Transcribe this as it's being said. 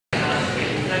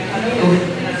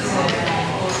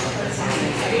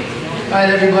All right,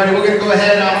 everybody, we're going to go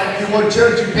ahead. If you want to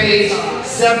turn to page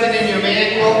 7 in your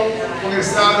manual, we're going to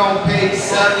start on page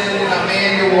 7 in our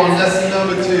manual on lesson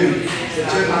number 2. So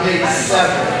turn to page 7.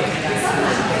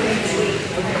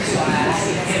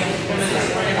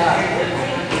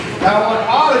 Now, I want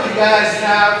all of you guys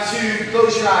now to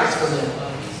close your eyes for a minute.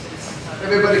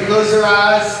 Everybody close their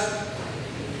eyes.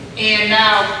 And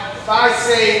now, if I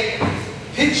say,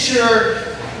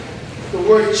 picture the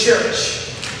word church,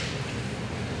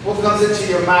 what comes into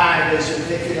your mind as you're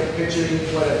thinking of picturing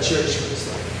what a church looks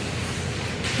like?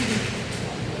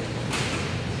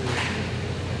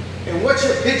 And what's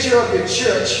your picture of your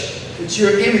church that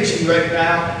you're imaging right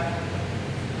now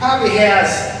probably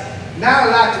has not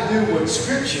a lot to do with what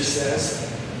Scripture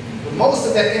says, but most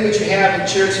of that image you have in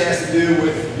church has to do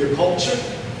with your culture,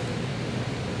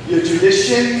 your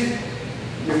tradition,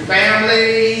 your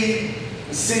family,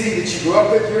 the city that you grew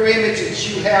up with. Your image that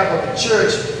you have of a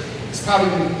church is probably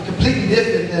completely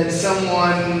different than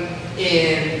someone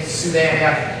in Sudan,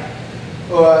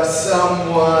 Africa, or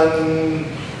someone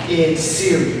in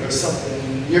Syria or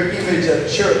something. Your image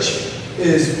of church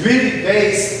is really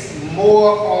based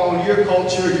more on your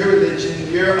culture, your religion,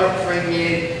 your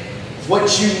upbringing,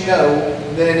 what you know,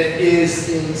 than it is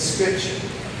in Scripture.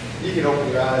 You can open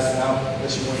your eyes now,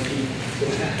 unless you want to eat.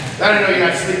 I don't know you're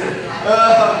not sleeping.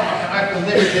 I have to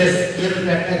limit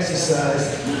that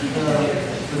exercise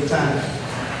for the time.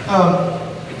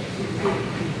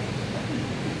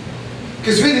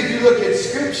 Because really, if you look at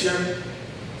Scripture,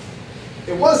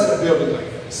 it wasn't a building like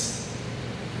this.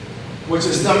 Which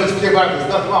is nothing to care about. There's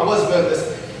nothing wrong. It wasn't building this.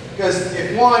 Because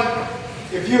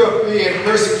if you're being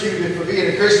persecuted for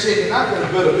being a Christian, you're not going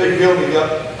to build a big building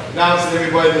up announcing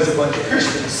everybody there's a bunch of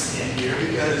Christians in here,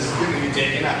 because you're going to be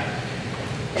taken out.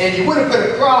 And you wouldn't put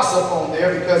a cross up on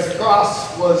there, because the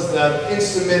cross was the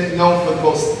instrument known for the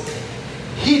most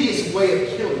hideous way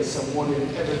of killing someone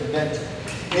in ever invented.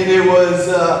 And it was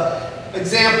an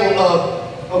example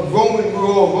of Roman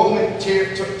rule, Roman let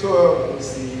me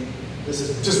see, this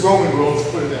is just Roman rule, let's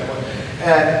put it that way.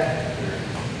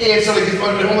 And so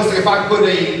almost like if I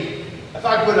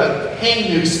put a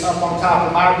hang noose up on top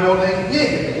of my building, we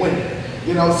ain't gonna win it.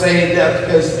 You know what I'm saying?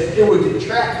 Because it would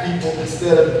detract people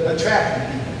instead of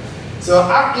attracting people. So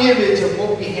our image of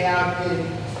what we have in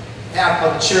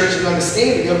our church and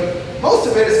understanding of, most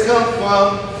of it has come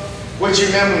from what you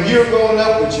remember when you were growing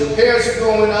up, what your parents were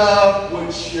growing up,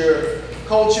 what your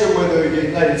culture, whether you're in the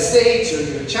United States or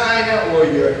you're in China or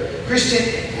you're Christian,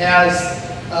 has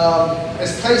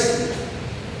placed in.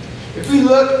 If we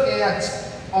look at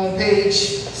on page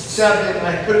 7, and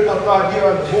I put it up right here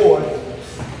on the board,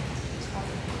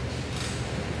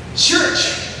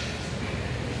 church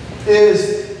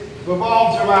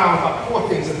revolves around about 4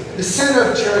 things. The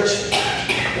center of church,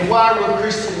 and why we're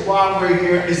Christian, and why we're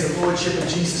here, is the Lordship of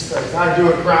Jesus Christ. I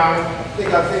do a crown. I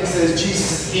think our thing says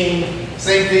Jesus is King.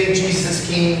 Same thing, Jesus is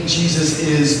King, Jesus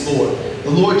is Lord. The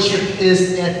Lordship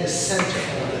is at the center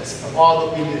of this, of all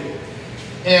that we do.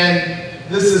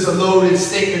 And this is a loaded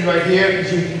statement right here.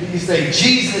 You say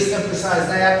Jesus, emphasize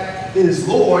that, is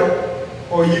Lord,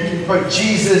 or you can put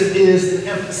Jesus is and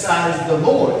emphasize the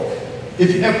Lord.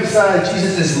 If you emphasize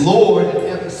Jesus as Lord and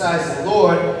emphasize the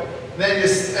Lord, then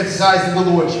you're emphasizing the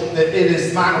Lordship, that it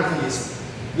is monotheism,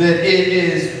 that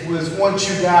it was one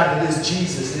true God, it is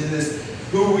Jesus, it is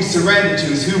who we surrender to,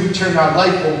 is who we turn our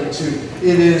life over to.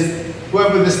 It is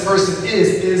whoever this person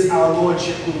is our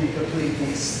Lordship who we complete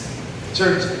these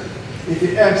churches. If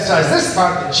you emphasize this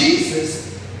part, that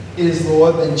Jesus is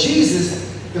Lord, then Jesus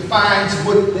defines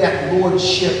what that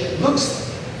Lordship looks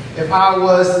like. If I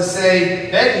was to say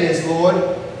Betty is Lord,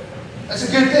 that's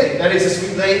a good thing. That is a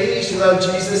sweet lady, she loves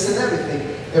Jesus and everything.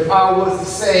 If I was to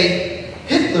say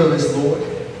Hitler is Lord,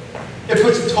 it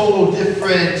puts a total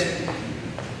different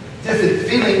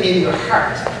feeling in your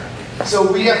heart.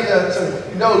 So we have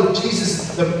to know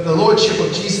Jesus, the Lordship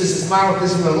of Jesus is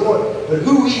monotheism of the Lord, but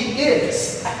who He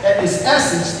is, at His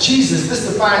essence, Jesus, this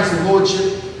defines the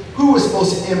Lordship, who we're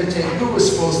supposed to imitate, who we're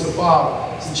supposed to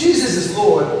follow. So Jesus is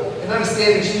Lord, and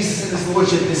understanding Jesus and His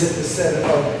Lordship is at the center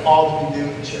of all that we do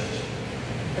in church.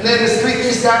 And then there's 3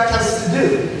 things God tells us to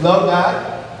do. Love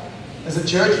God as a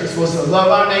church, we're supposed to love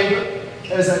our neighbor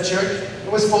as a church,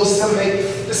 and we're supposed to make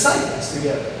disciples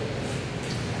together.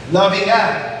 Loving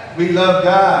God. We love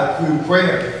God through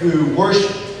prayer, through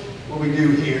worship, what we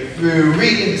do here, through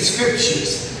reading the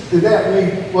Scriptures. Through that,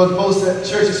 the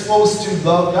church is supposed to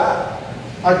love God.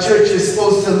 Our church is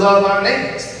supposed to love our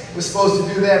neighbors. We're supposed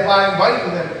to do that by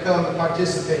inviting them to come and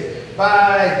participate,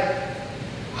 by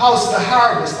house of the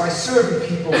harvest, by serving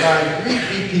people, by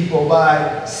greeting people,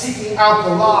 by seeking out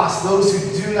the lost, those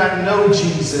who do not know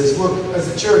Jesus. As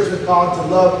a church, we're called to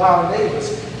love our neighbors,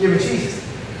 given Jesus.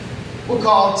 We're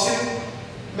called to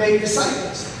make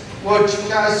disciples. We're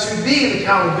guys to be in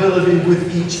accountability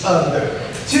with each other.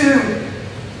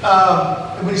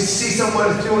 When you see someone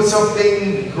is doing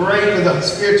something great with the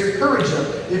Spirit, to encourage them.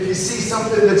 If you see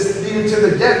something that's leading to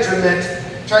the detriment,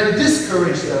 try to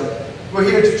discourage them. We're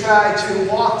here to try to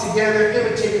walk together,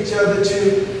 imitate each other,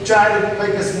 to try to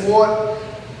make us more,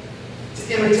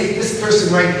 to imitate this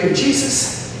person right here,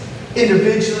 Jesus,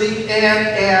 individually and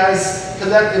as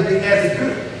collectively as a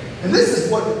group. And this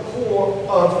is what the core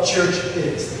of church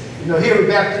is. You know, here we're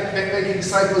making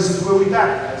disciples is where we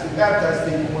baptize. We baptize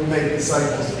people when we make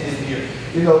disciples in here.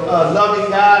 You know, loving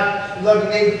God, loving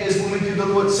neighbor is when we do the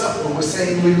Lord's Supper. We're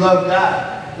saying we love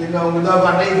God. You know, we love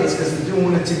our neighbors because we're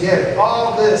doing it together.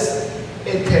 All this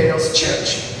entails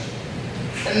church.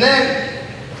 And then,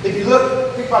 if you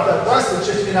think about the rest of the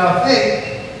church in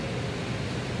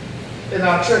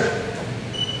our church,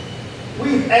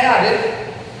 we've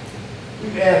added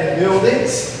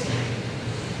buildings.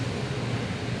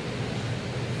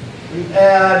 We've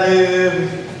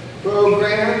added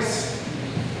programs.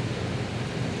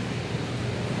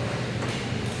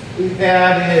 We've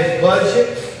added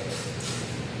budget.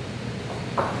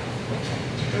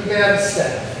 We've added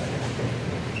staff.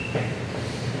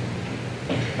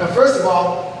 Now, first of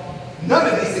all, none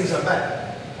of these things are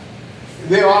bad.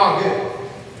 They're all good.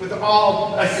 But they're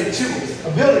all, I say, tools.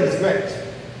 A building is great.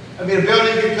 I mean, a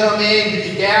building can come in, you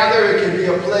can gather. It can be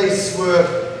a place where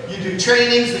you do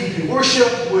trainings, where you do worship,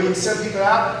 where you send people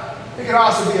out. It can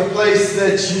also be a place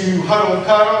that you huddle and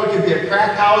cuddle. It can be a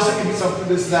crack house. It can be something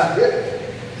that's not good.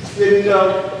 You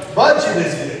know, budget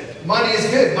is good. Money is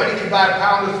good. Money can buy a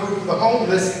pound of food for the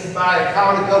homeless. It can buy a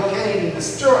pound of cocaine and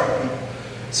destroy people.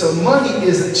 So money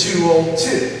is a tool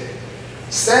too.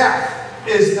 Staff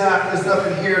is there's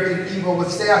nothing here to evil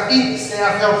with staff either.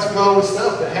 Staff helps grow with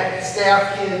stuff, but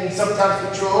staff can sometimes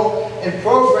control. And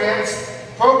programs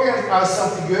are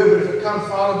something good, but if it comes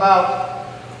all about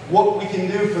what we can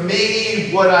do for me,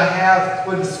 what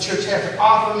does the church have to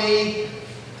offer me,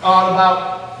 all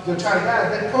about trying to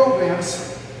guide, then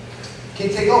programs can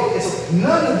take over. And so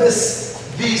none of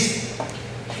these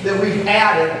that we've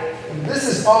added, and this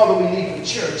is all that we need for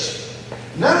church,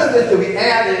 none of it that we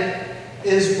added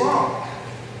is wrong.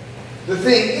 The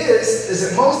thing is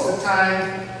that most of the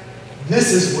time,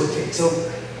 this is what takes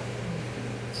over.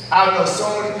 I know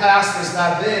so many pastors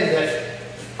I've been that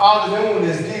all they're doing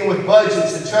is dealing with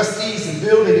budgets and trustees and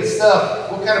building and stuff.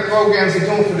 What kind of programs they're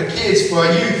doing for the kids, for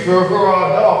our youth, for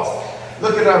our adults.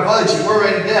 Look at our budget. We're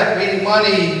in debt. We need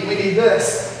money. We need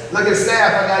this. Look at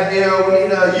staff. I got we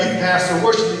need a youth pastor,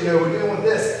 worship leader. We're doing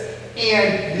this.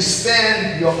 And you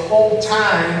spend your whole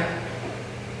time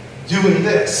doing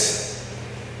this.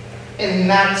 And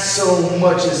not so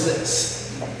much as this.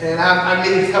 And I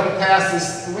meet a couple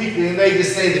pastors weekly, and they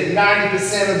just say that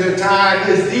 90% of their time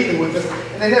is dealing with this,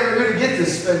 and they never really get to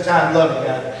spend time loving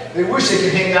God. They wish they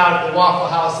could hang out at the Waffle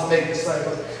House and make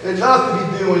disciples. They'd love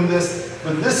to be doing this,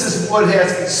 but this is what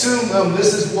has consumed them.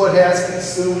 This is what has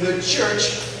consumed the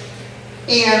church.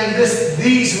 And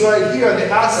these right here on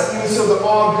the outside, even so they're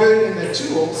all good in their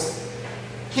tools,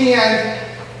 can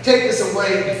take us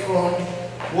away from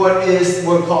what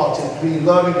we're called to be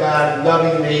loving God,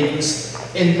 loving neighbors,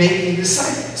 and making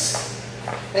disciples.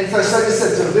 And so, like I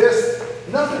said, so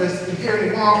nothing is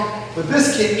inherently wrong, but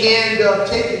this can end up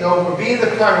taking over, being the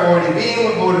priority, being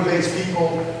what motivates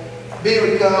people,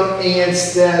 being what comes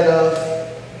instead of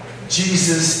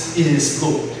Jesus is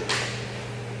Lord.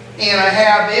 And I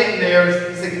have in there,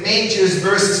 it's like mangers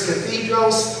versus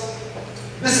cathedrals.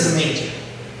 This is a manger.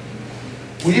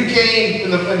 When you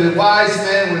came, when the wise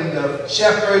men, when the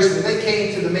shepherds, when they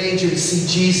came to the manger to see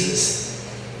Jesus,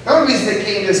 the only reason they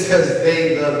came is because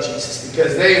they loved Jesus.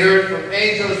 Because they heard from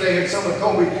angels, they heard someone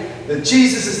told me that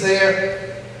Jesus is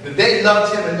there, that they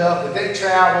loved him enough, that they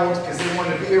traveled because they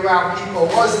wanted to be around people.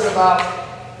 It wasn't about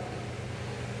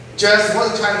it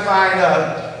wasn't trying to find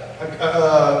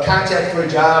a contact for a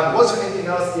job. It wasn't anything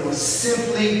else. It was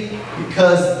simply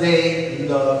because they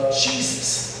loved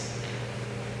Jesus.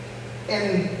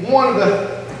 And one of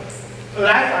the, what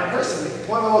I find personally,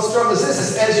 one of the most struggles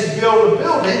is as you build a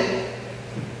building,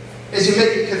 as you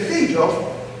make a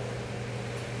cathedral,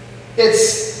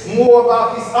 it's more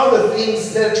about these other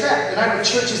things that attract. And I know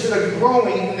churches that are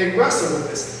growing and they wrestle with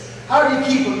this. How do you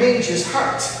keep a manger's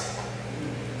heart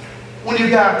when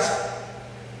you've got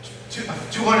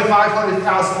 200,000,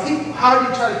 500,000 people? How do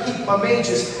you try to keep a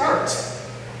manger's heart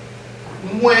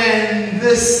when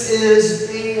this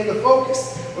is being in the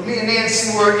focus. When me and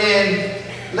Nancy were in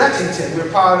Lexington, we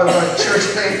were part of a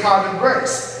church named Common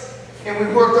Grace. And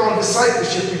we worked on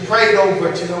discipleship. We prayed over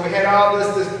it. You know, we had all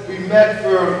this we met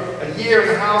for a year in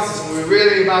the houses, and we were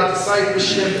really about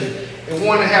discipleship and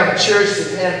wanted to have a church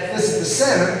that had this at the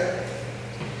center.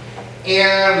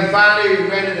 And we finally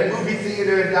rented a movie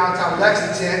theater in downtown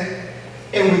Lexington,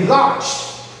 and we launched.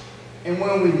 And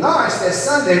when we launched that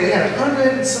Sunday, we had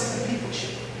 100 and something people show.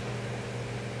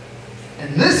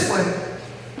 And this one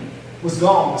was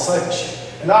gone, discipleship.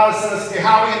 And all of a sudden, say,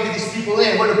 how are we going to get these people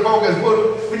in? What are the programs?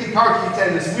 We need parking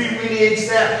attendants. We need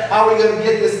staff. How are we going to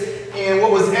get this? And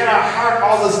what was in our heart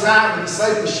all this time with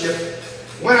discipleship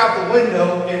went out the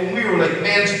window, and we were like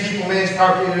managing people, managing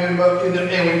parking, and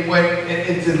we went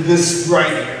into this right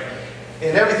here.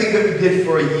 And everything that we did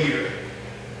for a year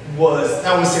was,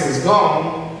 I wouldn't say it was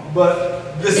gone,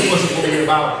 but this wasn't what we were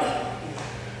about.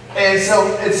 And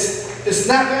so it's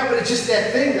not bad, but it's just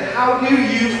that thing that how do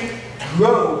you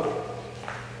grow?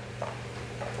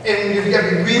 And you've got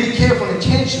to be really careful and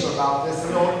intentional about this.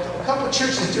 You know, a couple of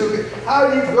churches do it. How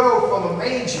do you grow from a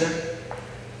manger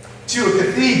to a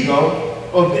cathedral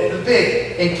or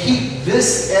big and keep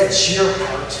this at your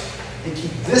heart and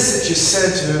keep this at your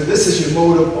center? This is your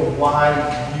motive of why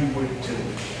you would do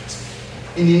it.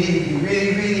 And you need to be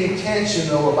really, really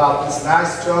intentional about this. And I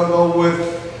struggle with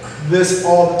this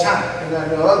all the time. And I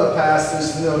know other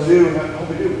pastors do, and I hope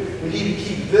we do. We need to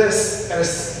keep this at a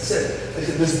center.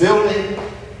 This building.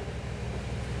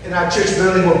 In our church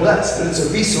building, we're blessed, but it's a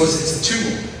resource, it's a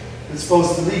tool. It's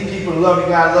supposed to lead people to loving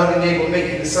God, loving neighbor,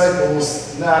 making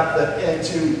disciples, not the end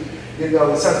to,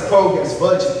 such programs,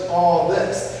 budget, all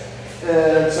this.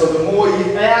 And so the more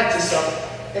you add to something,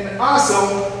 and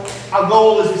also, our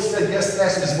goal, as we said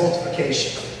yesterday, is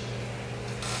multiplication.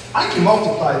 I can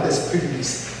multiply this pretty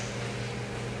easily.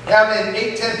 Having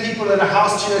 8, 10 people in a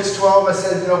house church, 12, I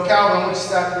said, Calvin, I want you to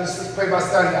start, let's pray about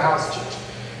starting a house church.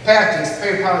 Patrick's,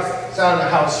 pray about starting a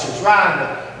house church.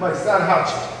 Rhonda, Mike, starting a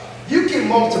house church. You can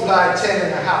multiply 10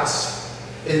 in a house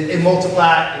and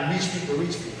multiply and reach people.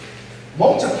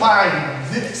 Multiplying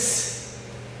this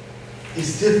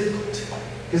is difficult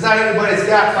because not everybody's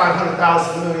got $500,000,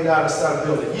 $1 million to start a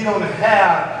building. You don't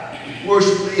have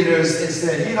worship leaders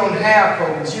instead. You don't have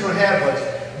programs. You don't have budget.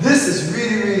 This is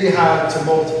really, really hard to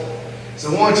multiply.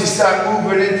 So once you start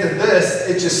moving into this,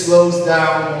 it just slows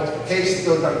down multiplication,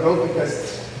 slows down growth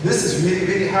because this is really,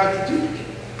 really hard to duplicate.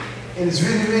 And it's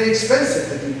really, really expensive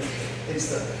to duplicate.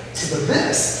 So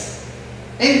this,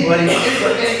 anybody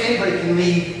can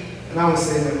lead, and I would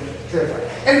say,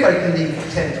 clarify, anybody can lead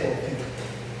 10, 12 people.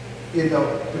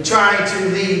 We're trying to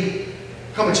lead,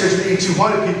 come to church leading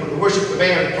 200 people, the worship, the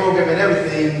band, the program, and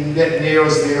everything, that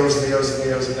narrows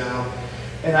it down.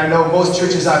 And I know most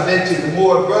churches I've been to, the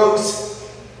more it grows,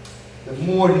 the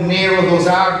more narrow those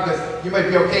are, because you might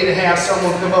be okay to have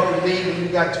someone come up and lead when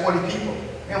you've got 20 people.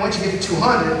 And once you get to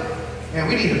 200, man,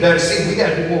 we need a better scene. We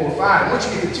got to be more refined. Once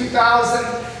you get to 2,000,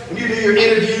 when you do your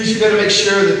interviews, you better make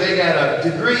sure that they got a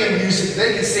degree in music.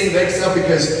 They can sing themselves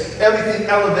because everything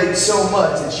elevates so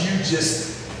much that you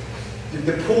just,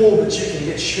 the pool that you can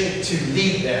get shrink to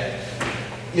lead that.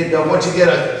 Once you get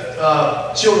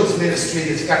a children's ministry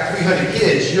that's got 300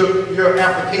 kids, your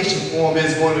application form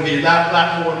is going to be a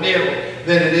lot more narrow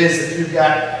than it is if you've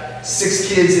got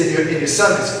 6 kids in your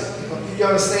Sunday school. You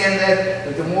understand that?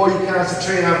 But the more you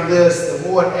concentrate on this, the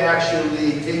more it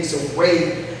actually takes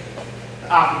away the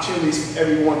opportunities for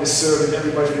everyone to serve and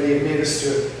everybody to be a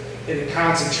minister, and it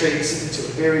concentrates into a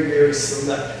very, very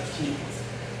selective few.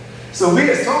 So we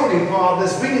as Toney, for all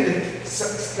this, we need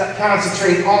to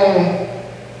concentrate on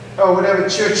whatever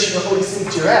church or holy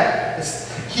city you're at. It's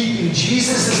keeping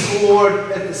Jesus as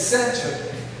Lord at the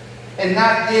center and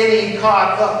not getting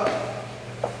caught up.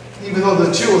 Even though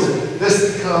the children,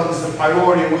 this becomes a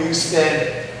priority where you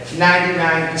spend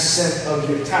 99% of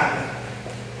your time.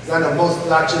 Because I know a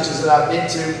lot of churches that I've been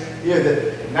to,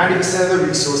 that 90% of the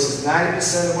resources,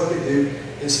 90% of what they do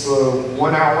is for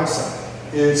 1 hour on Sunday.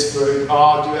 It's for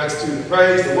all do Acts 2, the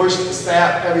praise, the worship, the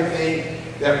staff, everything.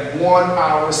 That 1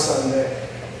 hour Sunday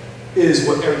is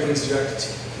what everything's directed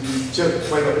to. You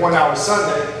just like a 1 hour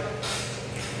Sunday,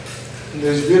 and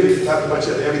there's really not much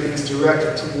of everything's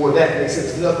directed toward that. Makes sense.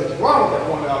 There's nothing wrong with that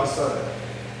 1 hour Sunday.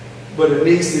 But it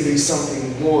needs to be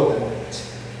something more than that.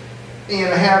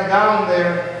 And I have down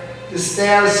there the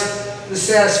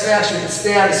satisfaction, the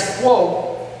status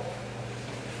quo.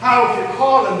 How, if you're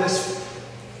calling this,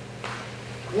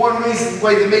 one reason,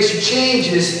 way that makes you change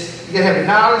is you gotta have the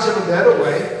knowledge of a better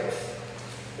way,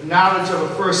 the knowledge of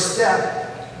a first step,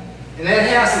 and that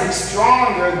has to be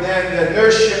stronger than the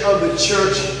inertia of the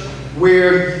church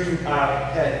where you are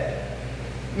headed.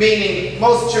 Meaning,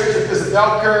 most churches, there's a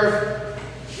bell curve,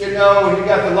 you know, and you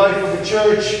got the life of the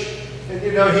church, and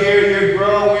you know, here you're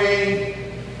growing,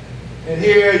 and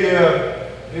here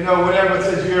you're, you know, whatever it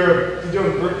says, you're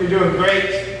doing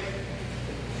great.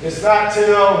 It's not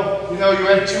till, you know,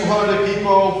 you're at 200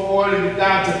 people, 40,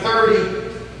 down to 30,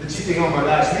 that you think, oh my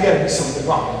gosh, we got to do something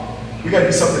wrong. We got to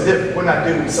do something different. We're not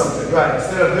doing something right.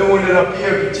 Instead of doing it up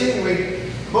here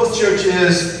continuing, most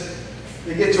churches,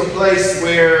 they get to a place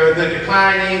where they're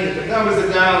declining, that the numbers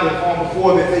are down, they're falling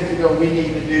before, they think, you know, we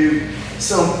need to do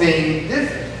something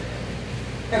different.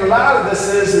 And a lot of this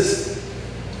is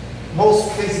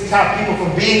most things that stop people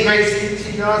from being great,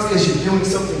 to be honest, because you're doing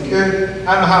something good.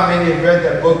 I don't know how many have read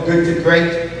that book, Good to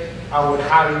Great. I would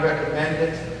highly recommend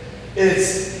it.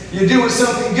 You're doing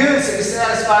something good, so you're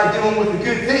satisfied doing with the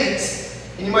good things.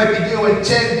 And you might be doing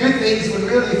 10 good things, when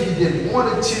really if you did 1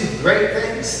 or 2 great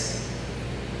things,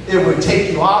 it would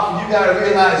take you off. And you got to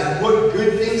realize what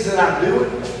good things that I'm doing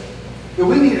that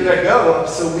we need to let go of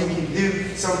so we can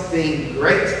do something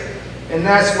great. And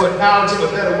that's what knowledge of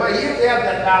a better way. You have to have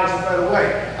that knowledge of a better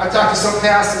way. I talked to some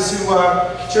pastors who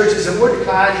churches that were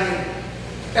declining,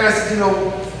 and I said, you know,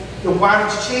 why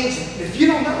don't you change it? If you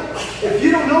don't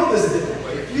know there's a different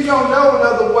way, if you don't know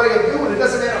another way of doing it, it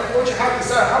doesn't matter what you have to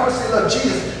decide how much they love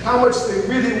Jesus, how much they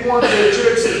really want their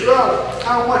church to grow,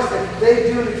 how much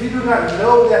they do. If you do not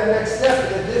know that next step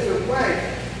in a different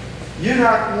way, you're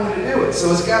not going to do it.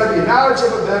 So it's got to be knowledge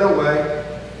of a better way,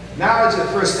 knowledge of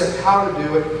the first step, how to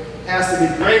do it. It has to be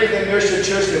greater than nurture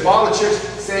church. If all the church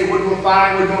say we're doing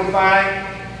fine, we're doing fine.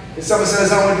 If someone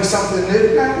says I want to do something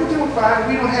new, no, we're doing fine.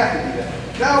 We don't have to do that.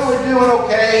 No, we're doing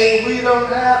okay. We don't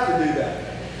have to do that.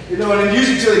 You know, and then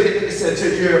usually until they said to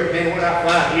you, man, we're not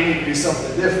fine. We need to do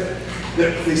something different.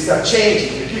 They start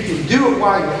changing. If you can do it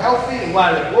while you're healthy and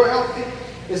while we're healthy,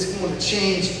 it's going to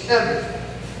change everything.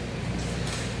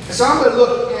 And so I'm going to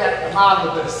look at a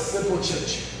model of this simple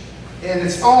church. And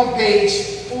it's on page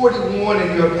 41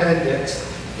 in your appendix.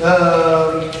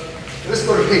 Let's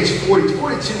go to page 40.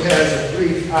 42 has a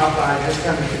brief outline. That's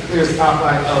kind of the clearest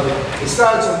outline of it. It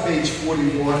starts on page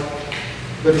 41,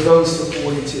 but it goes to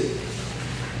 42.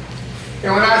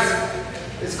 And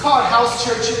it's called house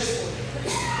churches.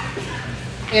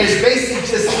 And it's basically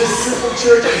just this simple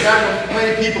church. There's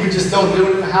many people who just don't do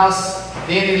it in the house.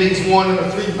 Danny leads one in the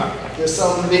flea market. There's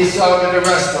some they sell them in the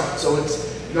restaurant. So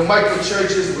it's, you know, micro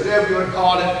churches, whatever you want to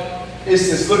call it. It's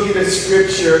just looking at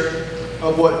scripture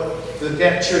of what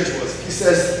that church was. He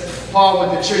says, Paul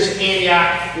with the church in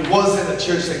Antioch, it wasn't a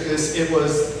church like this. It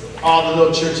was all the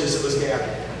little churches that was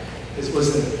gathered. This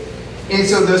wasn't it. And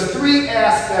so there's 3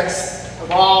 aspects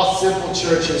of all simple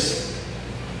churches.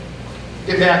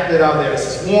 Get back that out there. It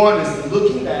says 1 is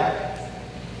looking back.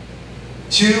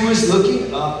 2 is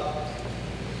looking up.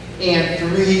 And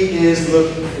 3 is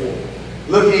looking forward.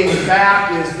 Looking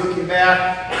back is looking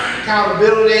back,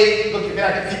 accountability, looking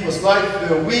back at people's life,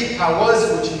 their week, how was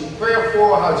it, what you need prayer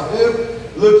for, how'd you do.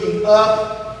 Looking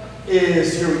up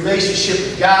is your relationship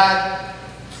with God,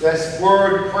 that's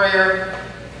word, prayer.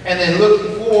 And then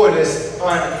looking forward is, all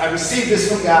right, I received this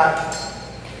from God,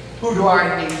 who do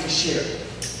I need to share?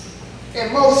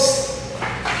 And most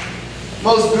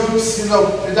groups, you know,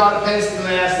 the depends can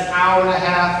last an hour and a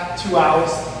half, 2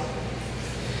 hours.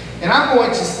 And I'm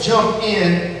going to jump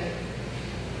in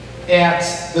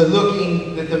at the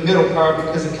middle part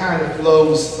because it kind of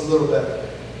flows a little better.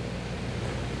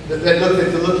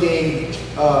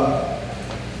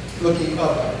 Looking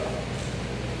up.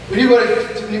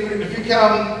 If you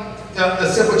come to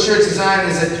the simple church design,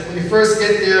 is that when you first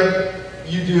get there,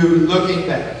 you do looking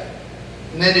back.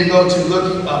 And then you go to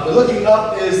looking up. The looking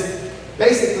up is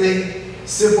basically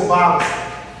simple Bible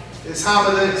stuff. It's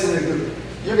homiletics in a group.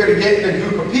 You're going to get in a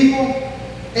group of people,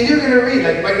 and you're going to read.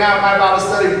 Like right now, in my Bible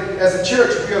study as a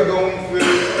church, we are going through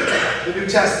the New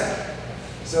Testament.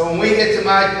 So when we get to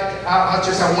our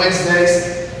church on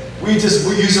Wednesdays, we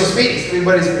use those readings.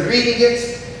 Everybody's been reading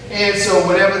it, and so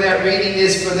whatever that reading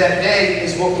is for that day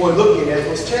is what we're looking at,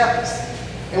 those chapters.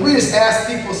 And we just ask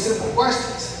people simple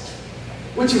questions.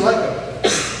 What do you like about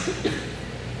it?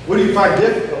 What do you find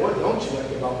difficult? What don't you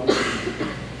like about it?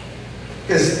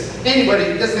 Because anybody,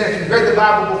 it doesn't have to have read the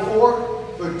Bible before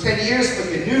for 10 years, but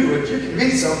you're new to it, you can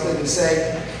read something and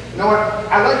say, you know what,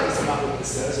 I like this about what this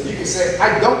says. Or you can say,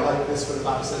 I don't like this what the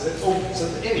Bible says. It's open to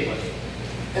anybody.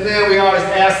 And then we always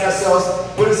ask ourselves,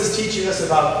 what is this teaching us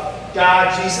about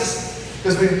God, Jesus?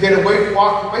 Because we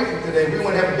walk away from today, we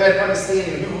want to have a better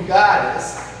understanding of who God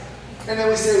is. And then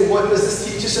we say, what does this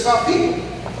teach us about people?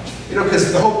 You know,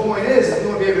 because the whole point is, we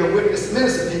want to be able to witness and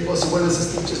minister to people, so what does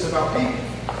this teach us about people?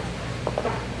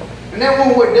 And then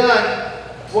when we're done,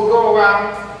 we'll go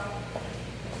around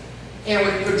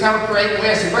and with time of prayer, we'll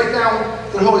ask you, write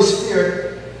down to the Holy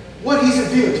Spirit what He's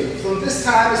revealed to you. From this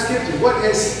time in Scripture, what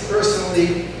has He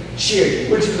personally shared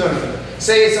you? What you learned from it?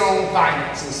 Say it's on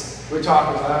finances. We're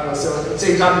talking about, I don't know, so let's say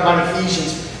you're talking about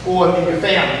Ephesians, or in your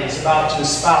family, it's about your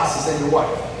spouses and your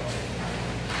wife.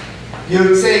 You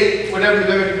would say whatever you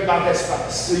learned about that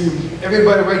spouse. So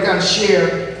everybody write down,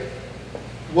 share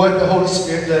what the Holy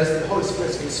Spirit does. The Holy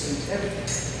Spirit's going to speak to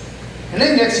everything. And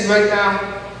then next you write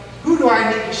down, who do I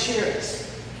need to share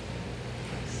this?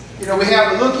 You know, we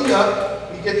have a looking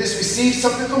up. We get this, receive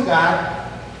something from God.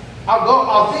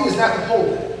 Our thing is not to hold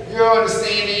it. Your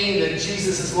understanding that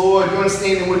Jesus is Lord, your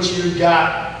understanding what you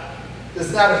got,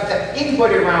 does not affect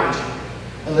anybody around you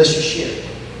unless you share it.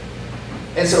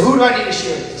 And so who do I need to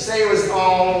share it? Say it was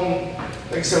on,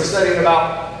 like I said, we're studying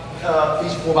about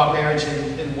Ephesians 4 about marriage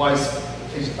and wives,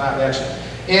 Ephesians 5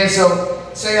 actually. And so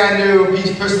say I knew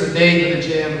a person today in the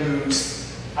gym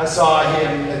I saw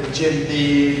him at the gym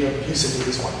being abusive with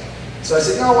his wife. So I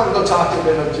said, no, I want to go talk to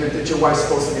him that your wife's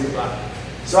supposed to be about.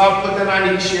 So I'll put that I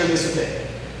need to share this with him.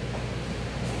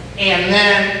 And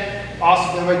then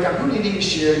also then write down, who do you need to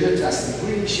share your testimony? Who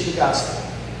do you need to share the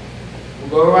gospel? We'll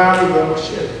go around and we'll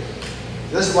share it.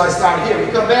 This is why I started here.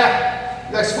 We come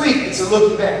back next week, it's a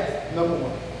looking back, number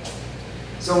 1.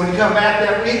 So when you come back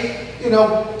that week, you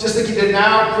know, just like you did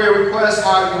now, prayer requests,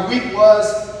 how your week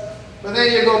was. But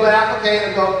then you go back, okay,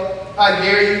 and go, I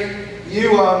dare you. You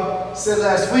said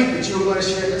last week that you were going to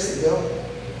share, listen, Bill.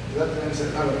 You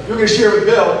were going to share with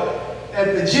Bill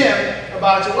at the gym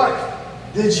about your wife.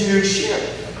 Did you share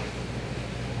it?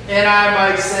 And I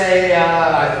might say,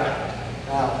 I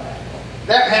forgot.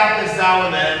 That happens now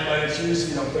and then, but it's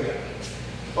usually, forget.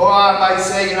 Or I might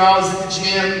say, I was at the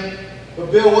gym,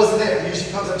 but Bill wasn't there. He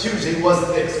usually comes on Tuesday, he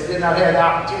wasn't there. So I did not have the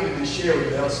opportunity to share with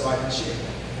Bill, so I can share.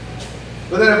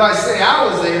 But then if I say I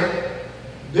was there,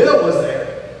 Bill was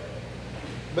there,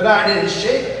 but I didn't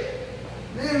share,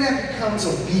 then that becomes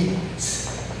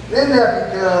obedience. Then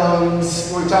that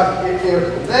becomes, when we talk about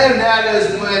miracle, then that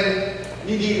is when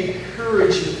you need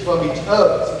encouragement from each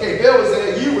other. Okay, Bill was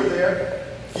there, you were there,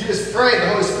 you just prayed the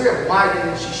Holy Spirit, why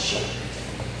didn't you share?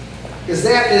 Because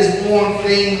that is one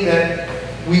thing that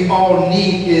we all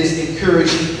need is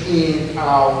encouragement in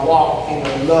our walk in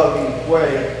a loving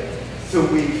way so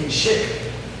we can share.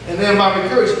 And then by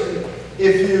encouragement,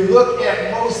 if you look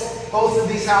at most of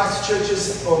these house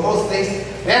churches or most things,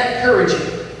 that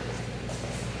encouraging,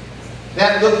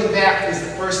 that looking back is the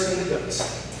first thing it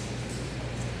does.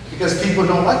 Because people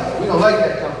don't like that. We don't like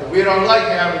that company. We don't like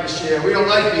having to share. We don't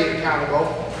like being accountable.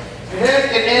 And then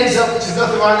it ends up, which is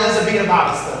nothing wrong, it ends up being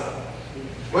about stuff.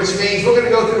 Which means we're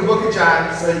going to go through the book of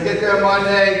John. So you get there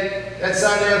Monday, that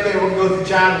Sunday, okay, we'll go through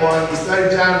John 1. You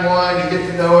study John 1, you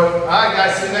get to know it. All right,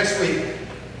 guys, see you next week.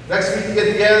 Next week you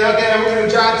get together, okay, we're going to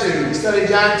do John 2. You study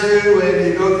John 2, and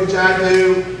you go through John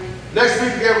 2. Next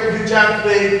week we're going to do John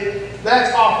 3.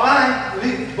 That's all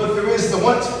fine, but there is no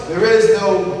want to. There is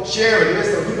no sharing. There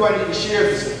is no, who do I need to share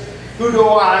this with? Who do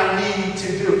I need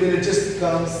to do? And it just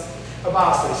becomes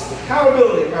about this. The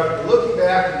accountability part, the looking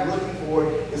back and the looking forward,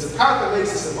 is the part that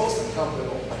makes us the most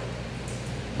uncomfortable.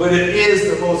 But it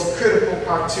is the most critical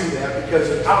part to that, because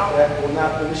without that, we're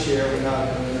not going to share, we're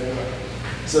not going to do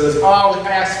it. So there's all the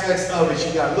aspects of it.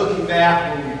 You got looking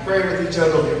back, when we pray with each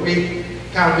other, when we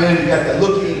accountability, you got that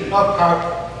looking up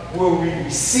part, where we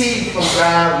receive from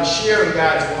God, we share in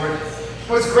God's word.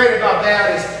 What's great about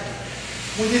that is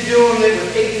when you're doing it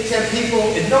with 8 to 10 people,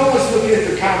 and no one's looking at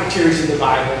the commentaries in the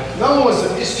Bible. No one's,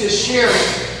 it's just sharing.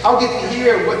 I'll get to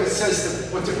hear what it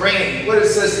says to Randy, what it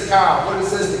says to Kyle, what it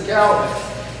says to Calvin.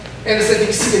 And it's like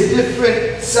you see a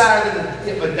different side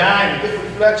of a dime, a different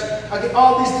reflection. I get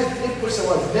all these different inputs I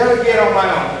will never get on my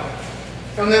own.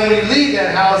 And then when you leave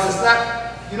that house,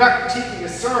 you're not critiquing a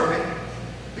sermon,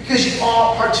 because you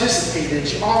all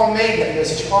participated, you all made that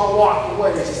message, you all walked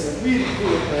away. It's just a really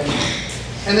cool thing.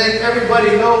 And then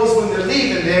everybody knows when they're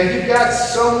leaving there, you've got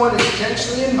someone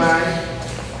potentially in mind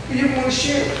who you're going to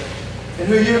share with, and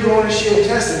who you're going to share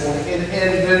testimony, and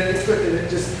then it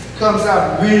just comes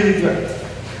out really good.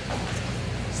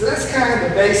 So that's kind of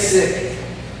the basic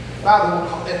Bible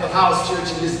of house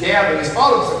church and this gathering.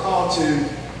 All of us are called to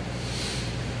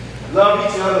love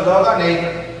each other, love our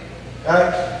neighbor.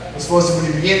 Right? We're supposed to, when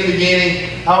you begin the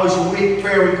beginning, how was your week?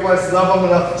 Prayer requests, love them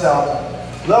enough to tell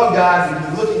them. Love God,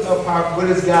 and we're looking up what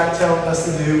is God telling us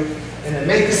to do, and then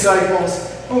make disciples.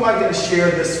 Who am I going to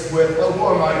share this with? Or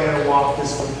who am I going to walk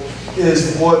this with?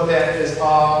 Is what that is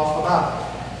all about.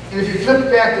 And if you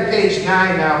flip back to page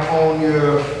 9 now on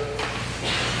your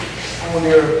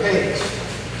page.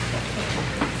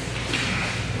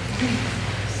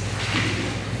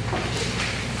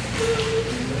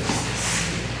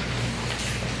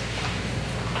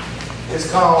 is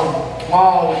called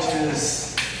MAW, which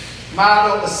is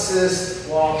Model Assist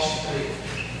Wash Treat.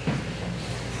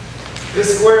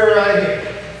 This square right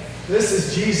here, this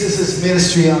is Jesus'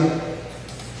 ministry on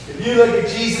earth. If you look at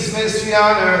Jesus' ministry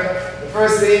on earth, the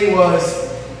first thing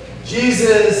was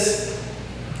Jesus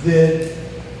did.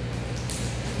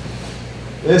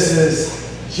 This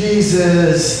is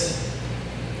Jesus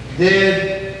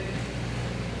did.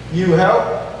 You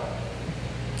help.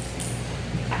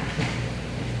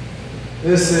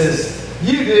 This is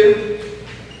you do.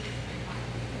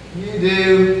 You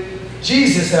do.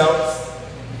 Jesus helps.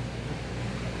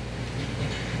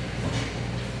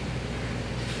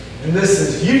 And this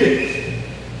is you do.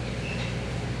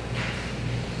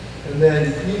 And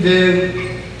then you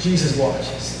do. Jesus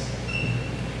watches.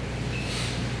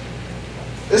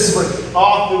 This is what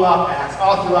all throughout Acts,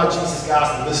 all throughout Jesus'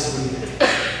 gospel, this is what he did.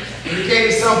 When he came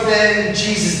to something,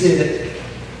 Jesus did it.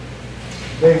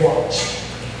 They watched.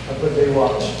 I put they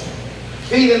watched.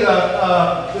 Feeding the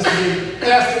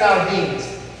casting out demons,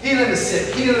 healing the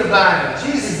sick, healing the blind.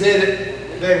 Jesus did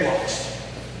it. They watched.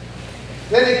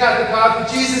 Then they got the part that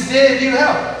Jesus did. You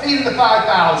help feeding the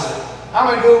 5,000. I'm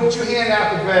gonna go, but you hand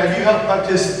out the bread. You help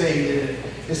participate in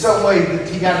it in some way that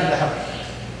he got them to help.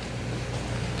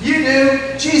 You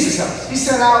do. Jesus helps. He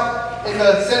sent out in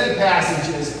the sending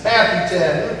passages, Matthew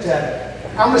 10, Luke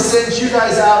 10. I'm going to send you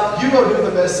guys out. You go do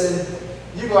the mission.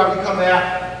 You go out, you come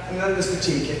back, and then let's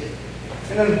critique it.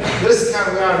 And then this is kind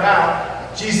of where we are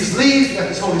now. Jesus leaves, we got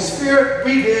this Holy Spirit.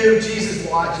 We do. Jesus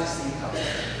watches, and he helps.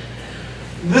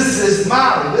 This is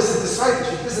model. This is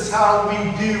discipleship. This is how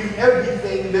we do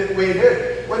everything that we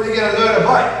do. Whether you're going to learn a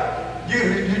bike, you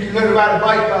learn to ride a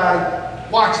bike by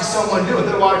watching someone do it.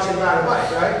 They're watching you ride a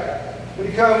bike, right? When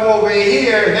you come over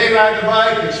here, they ride the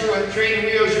bike, but you're on training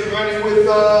wheels, you're running with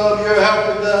them, you're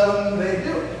helping them, they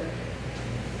do it.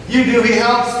 You do, he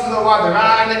helps them while they're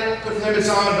riding it, put limits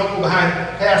on, don't go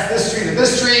past this street or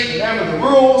this street, remember the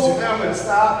rules, remember to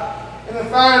stop. And then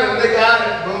finally, when they got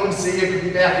it, boom, see you, could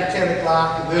be back at 10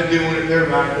 o'clock, and they're doing it, they're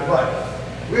riding the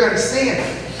bike. We understand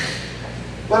it.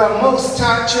 But on most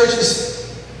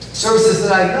churches, services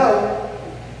that I know,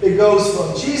 it goes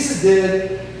from Jesus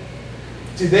did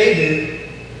to they did,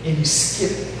 and you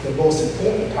skip the most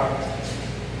important part.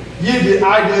 You did,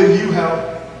 I do, you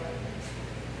help.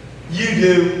 You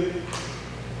do,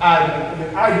 I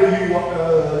do. I do,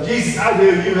 you Jesus, I do,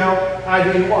 you help.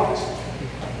 I do, you watch.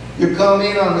 You come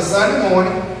in on a Sunday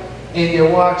morning and you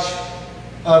watch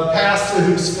a pastor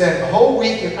who spent a whole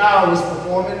week and hours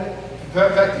performing,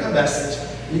 perfecting a message.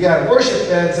 You got worship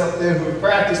beds up there who have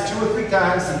practiced 2 or 3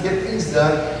 times to get things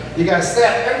done. You got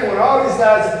staff, everyone, all these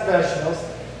guys are professionals.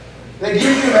 They give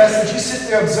you a message, you sit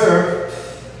there, observe.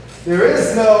 There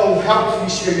is no help you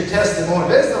share your testimony.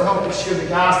 There's no help you share the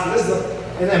gospel.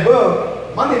 And then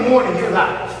boom, Monday morning you're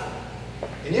live.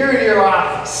 And you're in your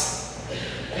office.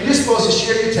 And you're supposed to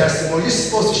share your testimony. You're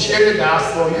supposed to share the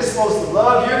gospel. You're supposed to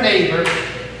love your neighbor.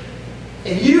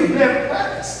 And you've never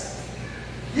practiced.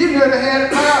 You've never had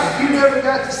it out. You've never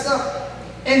got the stuff.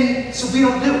 And so we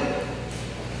don't do it.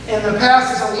 And the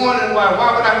pastors are wondering why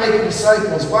we're not making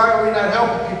disciples? Why are we not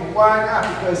helping people? Why not?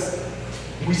 Because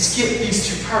we skip these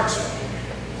 2 parts right here.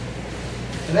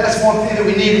 And that's one thing that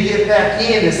we need to get back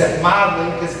in is that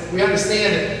modeling, because we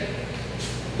understand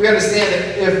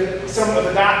that if some of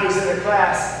the doctors in the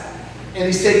class and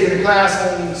he's taking a class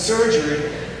on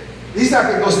surgery, he's not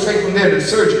going to go straight from there to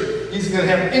surgery. He's going to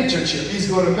have an internship. He's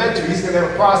going to mentor. He's going to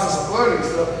have a process of learning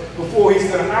stuff before he's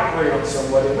going to operate on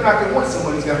somebody. We're not going to want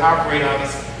someone who's going to operate on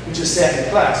us who just sat in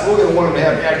class. We're going to want them to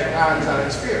have actual hands-on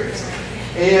experience.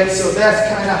 And so that's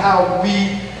kind of how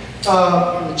we,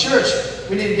 in the church,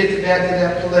 we need to get back to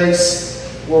that place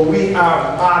where we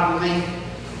are modeling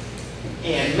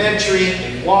and mentoring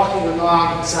and walking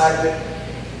along inside of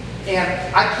it.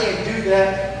 And I can't do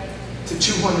that to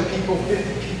 200 people,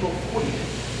 50 people, 40 people.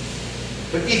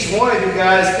 But each one of you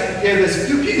guys can give this,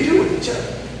 you can do it with each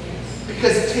other.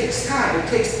 Because it takes time, it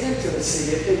takes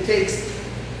intimacy, it takes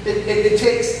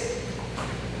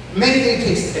many things,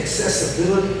 it takes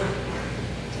accessibility.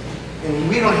 And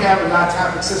we don't have a lot of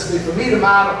time for accessibility. For me to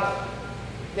model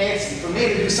Nancy, for me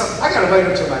to do something, I gotta invite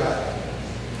her into my life.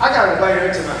 I gotta invite her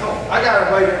into my home. I gotta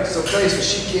invite her into some place where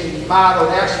she can model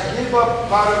and actually give up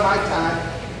part of my time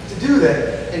to do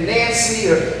that. And Nancy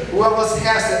or whoever else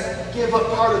has to give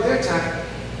up part of their time.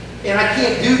 And I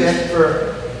can't do that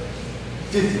for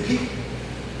 50 people.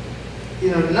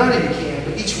 You know, none of you can,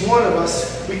 but each one of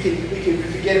us, we can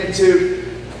if we get into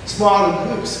smaller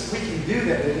groups, we can do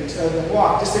that with each other and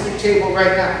walk. Just at your table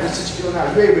right now, that's what you're doing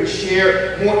now. You're able to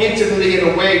share more intimately in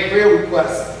a way, prayer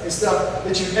requests and stuff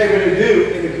that you're able to do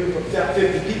in a group of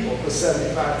 50 people or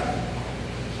 75 people.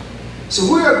 So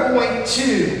we are going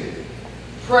to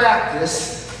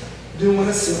practice doing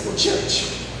a simple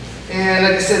church. And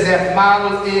like I said, that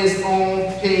model is on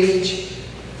page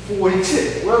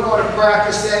 42. We're going to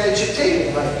practice that at your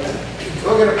table right now.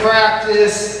 We're going to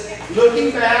practice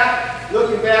looking back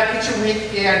at your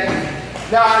weekend.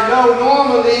 Now I know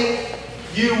normally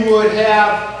you would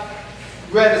have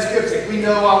read the scripture. We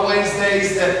know on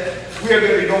Wednesdays that we are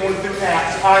going to be going through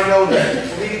Acts. I know that.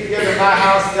 When we get together in my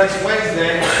house next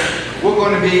Wednesday, we're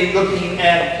going to be looking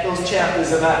at those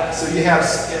chapters of Acts. So you have,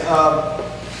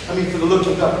 for the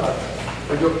looking up part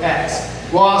of your Acts.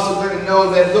 We're also going to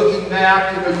know that looking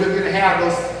back, you're going to have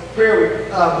those prayer,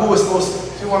 who I'm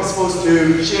supposed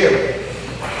to share with.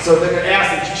 So they're going to ask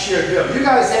that you share a bill. You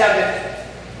guys have it.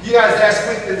 You guys asked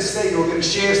me to say you were going to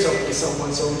share something with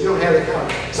someone, so you don't have it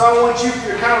counted. So I want you, for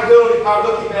your accountability part,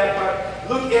 looking back,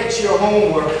 look at your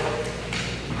homework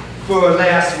for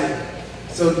last week.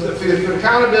 So for the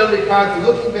accountability part, the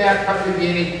looking back part at the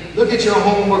beginning, look at your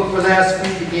homework for last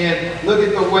week again. Look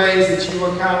at the ways that you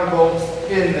were accountable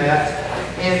in that.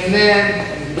 And then,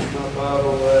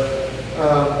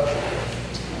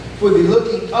 for the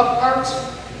looking up part,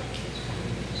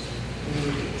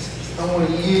 I want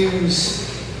to use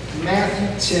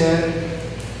Matthew 10.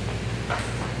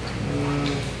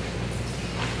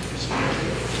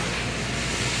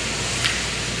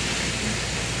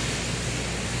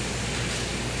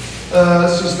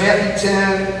 Let's use Matthew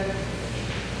 10.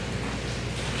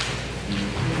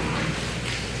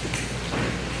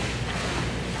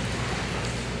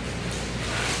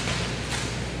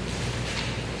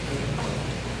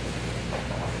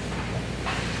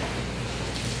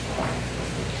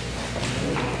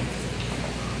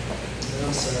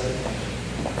 I'm sorry.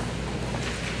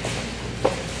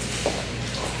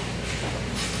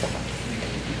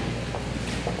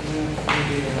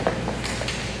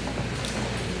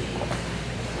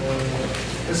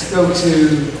 Let's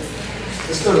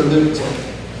go to Luke 10.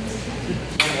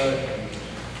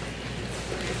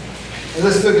 And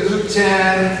let's look at Luke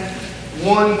 10,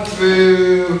 1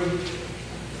 through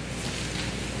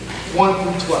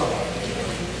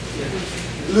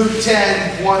 12. Luke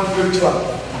 10, 1 through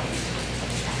 12.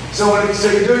 So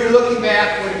you do your looking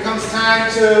back. When it comes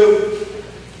time to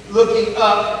looking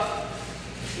up,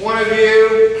 one of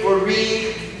you will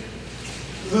read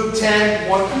Luke 10,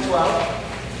 1 through 12.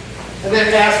 And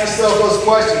then ask yourself those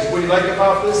questions. What do you like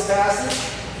about this passage?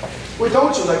 What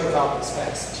don't you like about this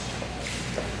passage?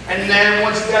 And then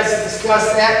once you guys have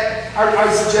discussed that, I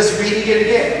would suggest reading it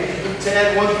again. Read Luke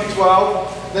 10, 1 through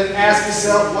 12. Then ask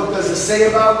yourself, what does it say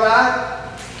about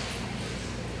God?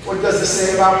 What does it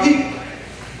say about people?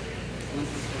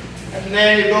 And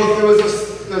then you go through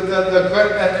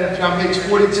on page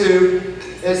 42.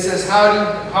 It says,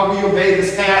 how will you obey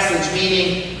this passage?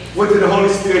 Meaning, what did the Holy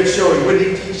Spirit show you? What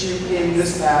did He teach you in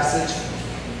this passage?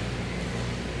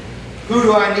 Who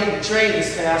do I need to train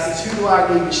this passage? Who do I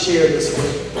need to share this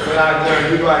with? What I learned,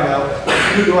 who do I know?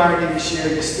 Who do I need to share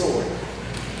this story?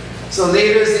 So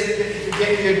leaders, if you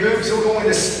get in your groups, we're going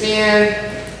to spend,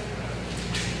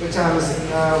 what time is it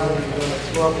now?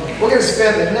 We're going to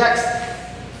spend the next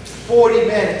 40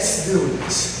 minutes doing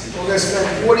this. We're going to spend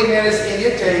 40 minutes in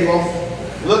your table,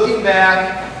 looking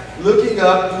back, looking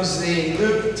up, using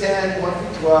Luke 10, 1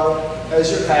 through 12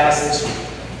 as your passage,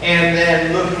 and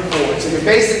then looking forward. So you're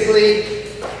basically,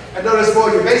 I noticed more,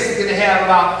 you're basically going to have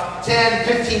about 10,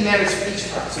 15 minutes for each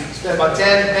part. So you spend about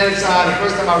 10 minutes on the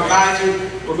first time I remind you,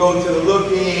 we'll go to the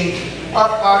looking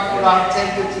up part for about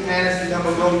 10, 15 minutes, and then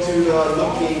we'll go to the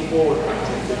looking forward for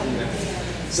 10, 15 minutes.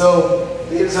 So,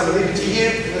 leaders, I'm going to leave it to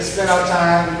you. Let's spend our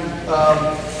time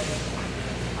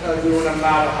doing a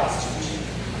model house church.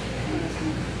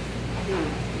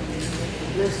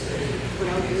 What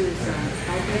I'll do is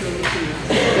I'll go to looking at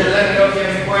Let me know if you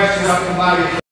have any questions. I'll come by.